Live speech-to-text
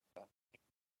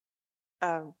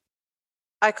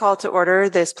I call to order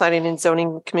this Planning and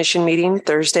Zoning Commission meeting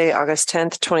Thursday, August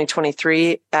 10th,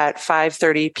 2023 at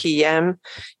 5:30 p.m.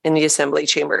 in the Assembly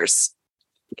Chambers.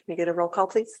 Can we get a roll call,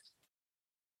 please?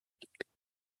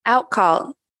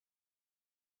 Outcall.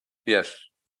 Yes.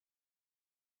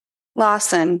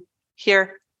 Lawson.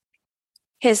 Here.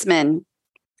 Hisman.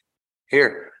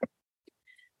 Here.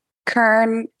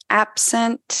 Kern,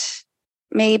 absent.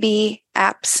 Maybe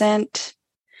absent.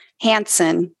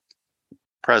 Hanson.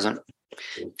 Present.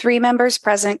 3 members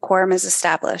present. Quorum is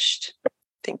established.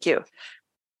 Thank you.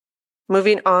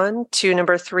 Moving on to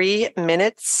number 3,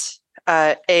 minutes.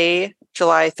 A,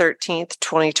 July 13th,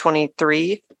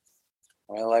 2023.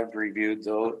 Well, I've reviewed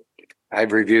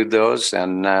those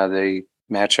and they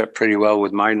match up pretty well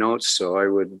with my notes. So I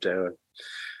would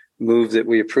move that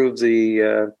we approve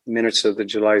the minutes of the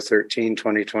July 13,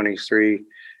 2023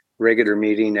 regular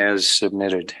meeting as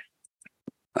submitted.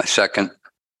 I second.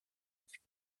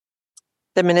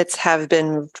 The minutes have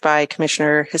been moved by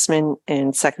Commissioner Hisman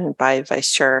and seconded by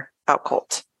Vice Chair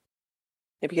Outcolt.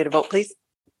 Maybe get a vote, please.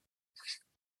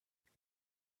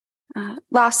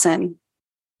 Lawson.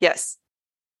 Yes.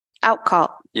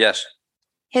 Outcall. Yes.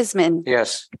 Hisman.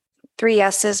 Yes. 3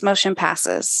 yeses. Motion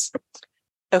passes.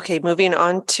 Okay, moving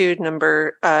on to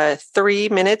number 3,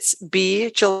 minutes.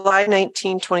 B, July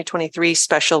 19, 2023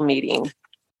 special meeting.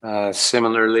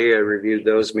 Similarly, I reviewed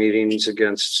those meetings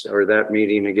that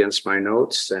meeting against my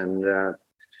notes and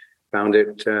found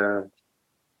it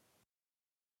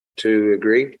to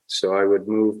agree. So I would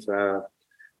move the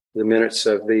minutes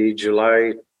of the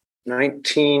July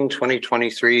 19,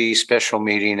 2023 special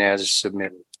meeting as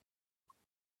submitted.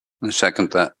 I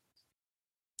second that.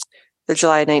 The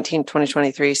July 19,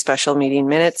 2023 special meeting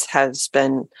minutes has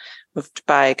been moved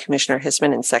by Commissioner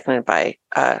Hisman and seconded by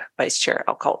Vice Chair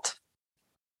Outcolt.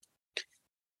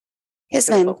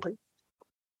 Hisman.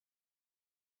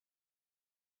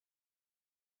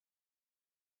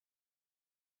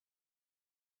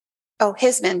 Oh,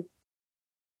 Hisman.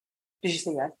 Did you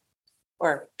say yes?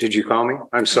 Or did you call me?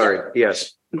 I'm sorry.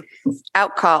 Yes.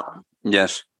 Outcall.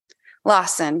 Yes.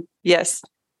 Lawson. yes.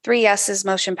 3 yeses.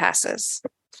 Motion passes.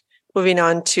 Moving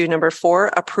on to number 4,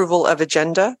 approval of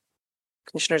agenda.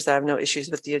 Commissioners, I have no issues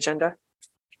with the agenda.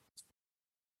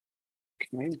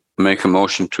 Okay. Make a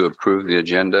motion to approve the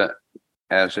agenda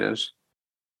as is.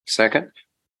 Second.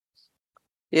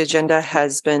 The agenda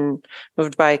has been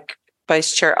moved by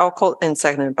Vice Chair Outcolt and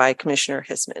seconded by Commissioner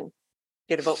Hisman.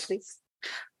 Get a vote, please.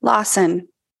 Lawson.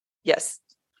 Yes.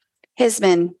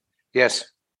 Hisman.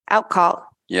 Yes. Outcall.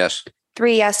 Yes.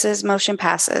 3 yeses. Motion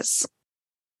passes.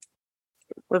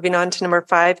 Moving on to number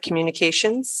 5,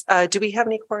 communications. Do we have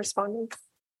any correspondence?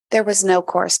 There was no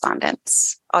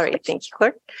correspondence. All right, thank you,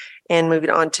 Clerk. And moving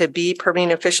on to B,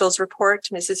 permitting officials report.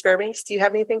 Mrs. Fairbanks, do you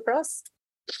have anything for us?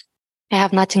 I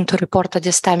have nothing to report at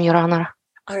this time, Your Honor.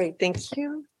 All right, thank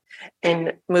you.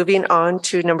 And moving on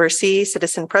to number C,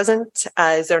 citizen present.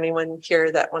 Is there anyone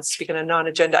here that wants to speak on a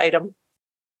non-agenda item?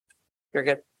 You're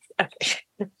good. Okay.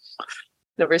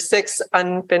 Number 6,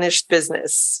 unfinished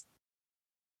business.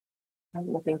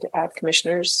 Nothing to add,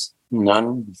 commissioners?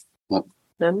 None.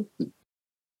 None?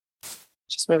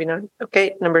 Just moving on.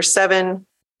 Okay, number 7,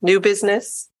 new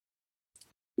business.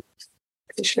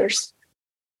 Commissioners?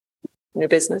 New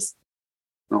business?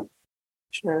 No.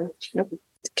 Sure. Nope.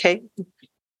 Okay.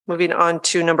 Moving on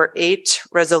to number 8,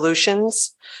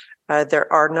 resolutions.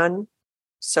 There are none.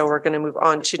 So we're going to move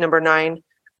on to number 9,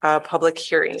 public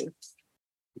hearing.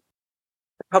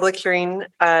 Public hearing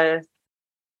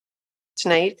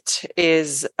tonight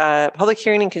is public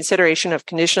hearing and consideration of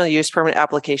conditional use permit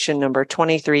application number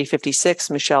 2356,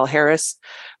 Michelle Harris,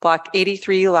 block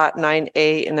 83, lot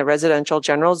 9A in the residential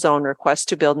general zone, request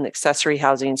to build an accessory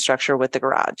housing structure with the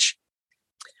garage.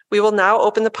 We will now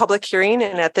open the public hearing,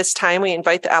 and at this time, we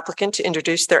invite the applicant to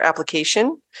introduce their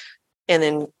application, and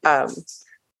then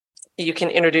you can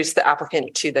introduce the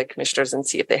applicant to the commissioners and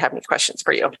see if they have any questions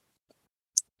for you.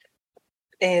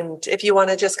 And if you want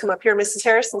to just come up here, Mrs.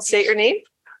 Harris, and state your name.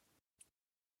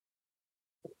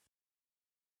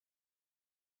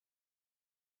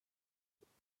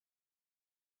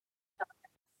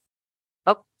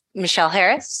 Oh, Michelle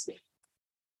Harris.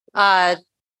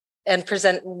 And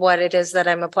present what it is that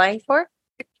I'm applying for.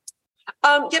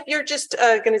 Yep, you're just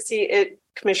going to see it.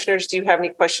 Commissioners, do you have any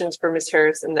questions for Ms.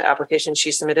 Harris in the application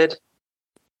she submitted?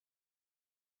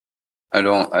 I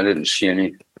didn't see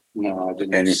any. No, I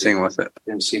didn't. Anything with it.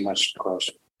 Didn't see much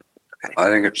question. Okay. I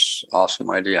think it's an awesome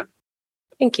idea.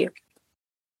 Thank you.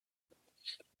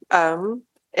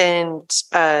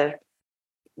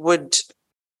 Would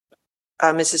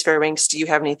Mrs. Fairbanks, do you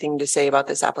have anything to say about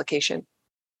this application?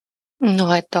 No,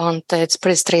 I don't. It's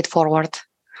pretty straightforward.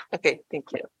 Okay,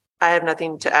 thank you. I have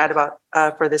nothing to add about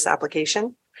for this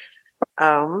application.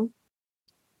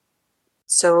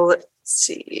 So let's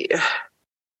see.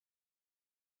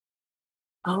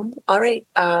 All right.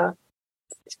 Let's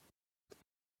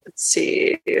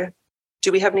see.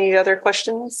 Do we have any other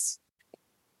questions?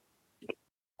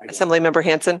 Assemblymember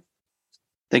Hanson.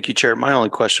 Thank you, Chair. My only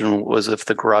question was if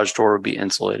the garage door would be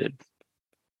insulated.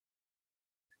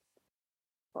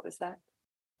 What was that?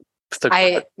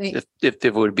 If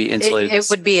it would be insulated. It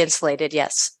would be insulated,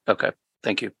 yes. Okay,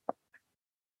 thank you.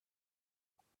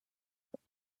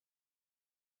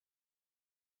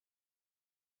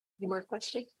 Any more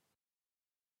questions?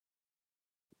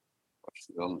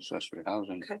 Accessory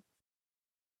housing. Okay.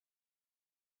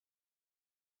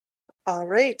 All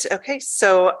right. Okay.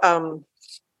 So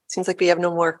seems like we have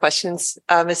no more questions.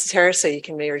 Mrs. Harris, so you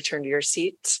can may return to your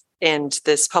seat. And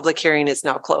this public hearing is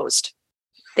now closed.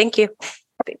 Thank you.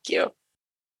 Thank you.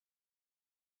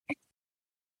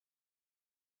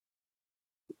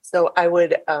 So I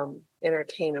would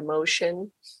entertain a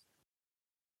motion.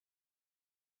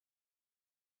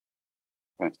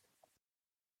 Would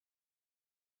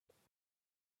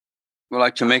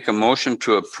like to make a motion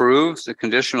to approve the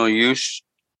conditional use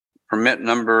permit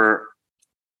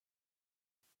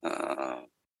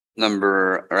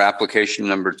application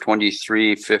number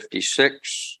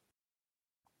 2356.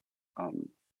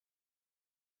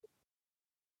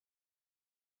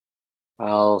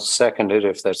 I'll second it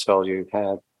if that's all you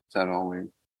have. Is that all we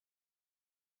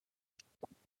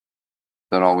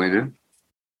do?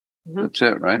 Mhm. That's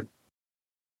it, right?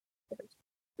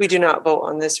 We do not vote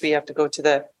on this. We have to go to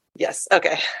the, yes.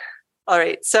 Okay. All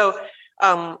right. So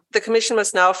the commission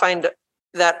must now find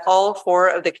that all four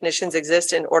of the conditions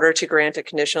exist in order to grant a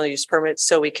conditional use permit.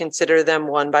 So we consider them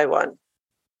one by one.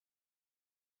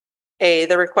 A,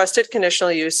 the requested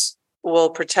conditional use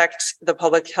will protect the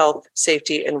public health,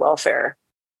 safety, and welfare.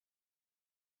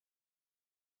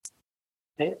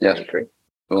 Okay, Yes. I agree.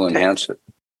 We'll enhance it.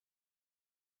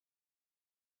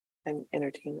 And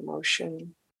entertain a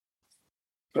motion.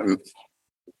 If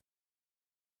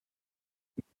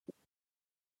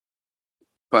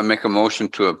I make a motion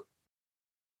to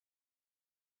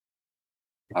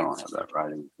I don't have that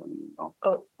writing. Oh,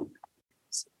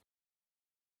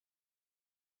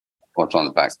 What's on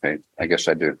the back page? I guess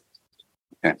I do.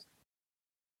 Okay.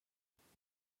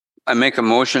 I make a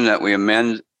motion that we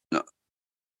amend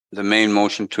the main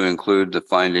motion to include the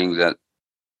finding that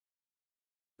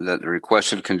the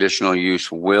requested conditional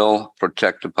use will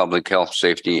protect the public health,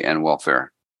 safety, and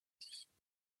welfare.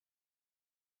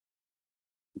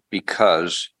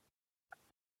 Because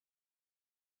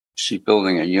she's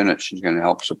building a unit, she's going to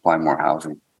help supply more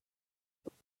housing.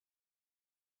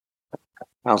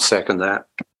 I'll second that.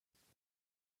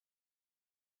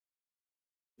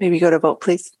 maybe go to vote,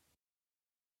 please.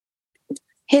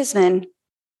 Hisman,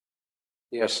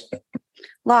 Yes.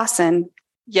 Lawson,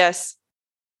 Yes.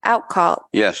 Outcalt,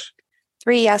 Yes.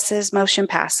 3 yeses, motion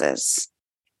passes.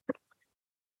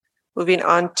 Moving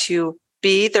on to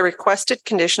B, the requested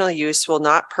conditional use will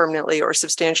not permanently or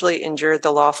substantially injure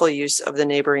the lawful use of the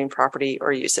neighboring property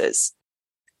or uses.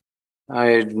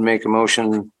 I'd make a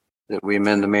motion that we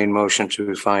amend the main motion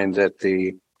to find that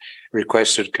the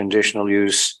requested conditional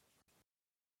use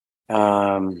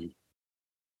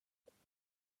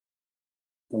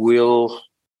will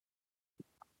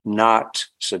not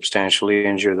substantially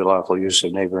injure the lawful use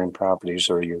of neighboring properties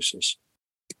or uses.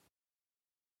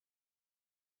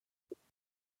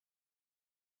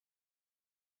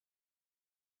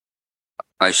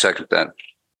 I second that.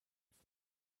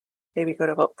 Maybe go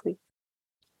to vote, please.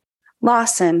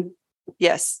 Lawson,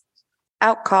 Yes.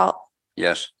 Outcalt,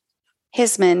 Yes.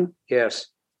 Hisman, Yes.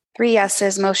 3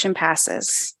 yeses, motion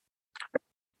passes.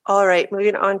 All right,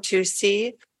 moving on to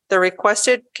C. The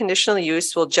requested conditional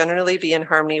use will generally be in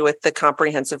harmony with the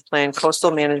comprehensive plan,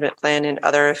 coastal management plan, and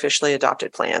other officially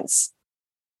adopted plans.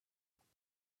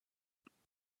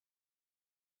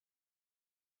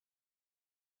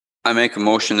 I make a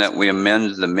motion that we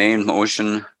amend the main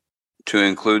motion to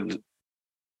include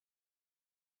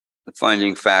the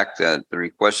finding fact that the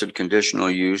requested conditional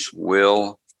use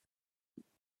will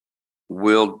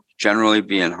generally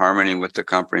be in harmony with the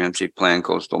comprehensive plan,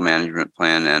 coastal management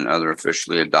plan, and other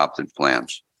officially adopted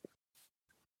plans.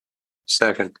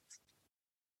 Second.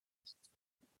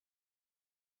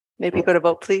 Maybe go to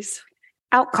vote, please.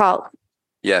 Outcalt,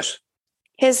 Yes.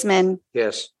 Hisman,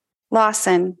 Yes.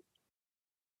 Lawson,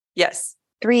 Yes.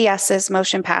 3 yeses,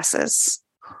 motion passes.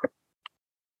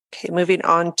 Okay, moving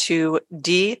on to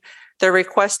D. The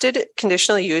requested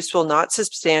conditional use will not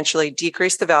substantially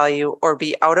decrease the value or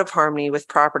be out of harmony with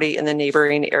property in the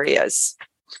neighboring areas.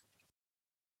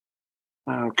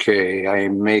 Okay,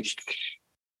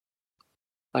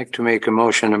 like to make a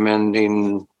motion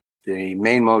amending the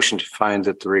main motion to find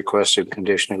that the requested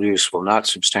conditional use will not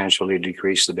substantially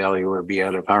decrease the value or be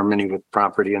out of harmony with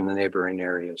property in the neighboring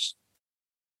areas.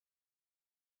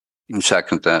 And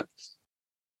second that.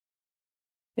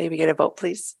 Maybe get a vote,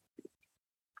 please.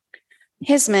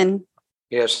 Hisman,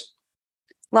 Yes.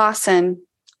 Lawson,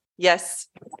 Yes.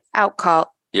 Outcalt.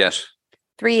 Yes.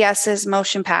 3 yeses,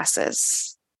 motion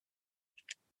passes.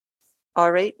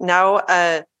 All right. Now,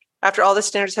 after all the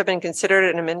standards have been considered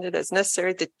and amended as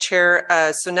necessary, the chair,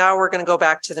 so now we're going to go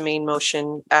back to the main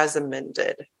motion as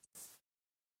amended.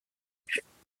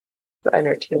 I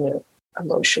entertain a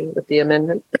motion with the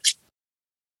amendment.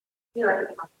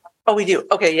 Oh, we do.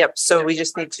 Okay. Yep. So we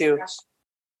just need to.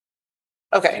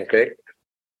 Okay. Okay.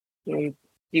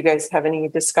 You guys have any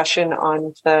discussion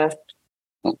on the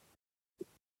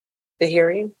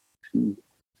hearing? Okay.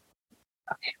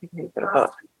 We can put a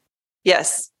vote.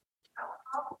 Yes.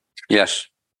 Yes.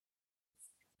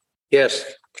 Yes.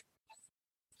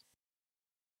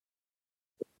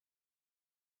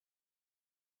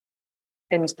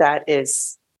 And that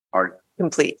is Are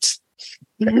complete.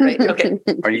 Right. Okay.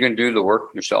 Are you going to do the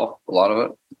work yourself? A lot of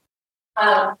it?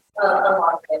 A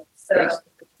lot of it. So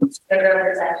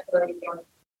there is actually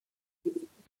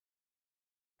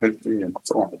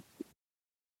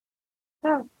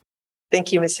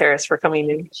Thank you, Ms. Harris, for coming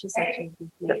in.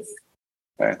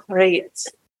 Great.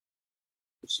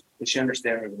 Does she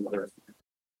understand?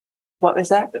 What was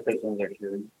that?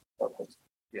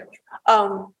 Yeah.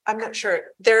 I'm not sure.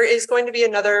 There is going to be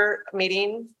another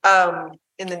meeting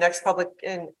in the next public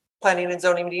in planning and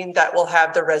zoning meeting that will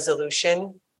have the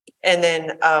resolution, and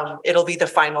then it'll be the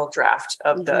final draft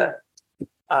of the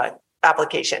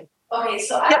application. okay.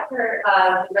 So after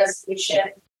the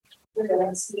resolution for the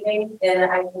next meeting, then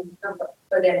I can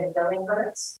put in building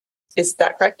permits. Is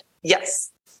that correct?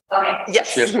 Yes. Okay.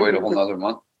 Yes. Just wait a whole nother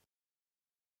month.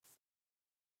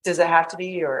 Does it have to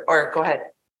be, or go ahead?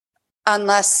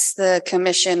 Unless the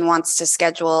commission wants to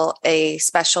schedule a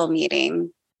special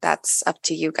meeting, that's up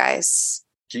to you guys.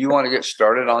 Do you want to get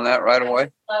started on that right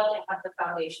away? Love to have the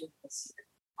foundation.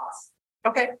 Awesome.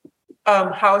 Okay.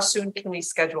 How soon can we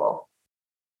schedule?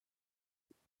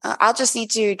 I'll just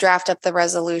need to draft up the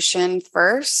resolution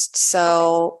first.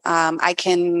 So I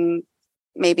can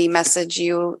maybe message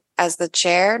you as the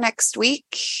chair next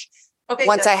week. Okay.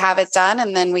 Once I have it done,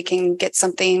 and then we can get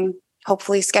something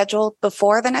hopefully scheduled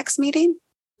before the next meeting.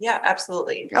 Yeah,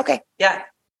 absolutely. Okay. Yeah.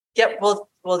 Yep. We'll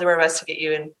do our best to get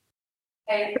you in.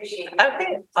 I appreciate it.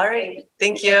 Okay. All right.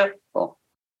 Thank you. Cool.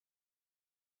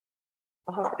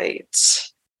 All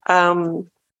right.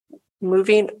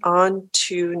 Moving on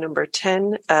to number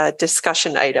 10,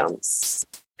 discussion items.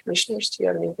 Commissioners, do you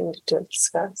have anything to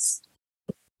discuss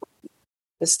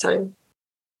this time?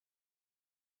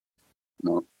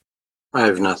 No. I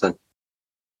have nothing.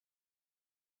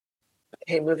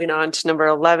 Okay, moving on to number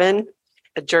 11,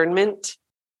 adjournment.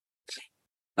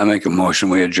 I make a motion,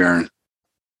 we adjourn.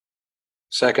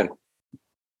 Second.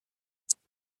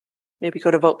 Maybe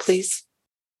go to vote, please.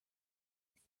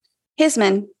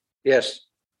 Hisman, Yes.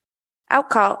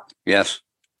 Outcalt, Yes.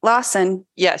 Lawson,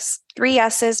 Yes. 3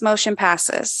 yeses, motion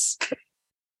passes.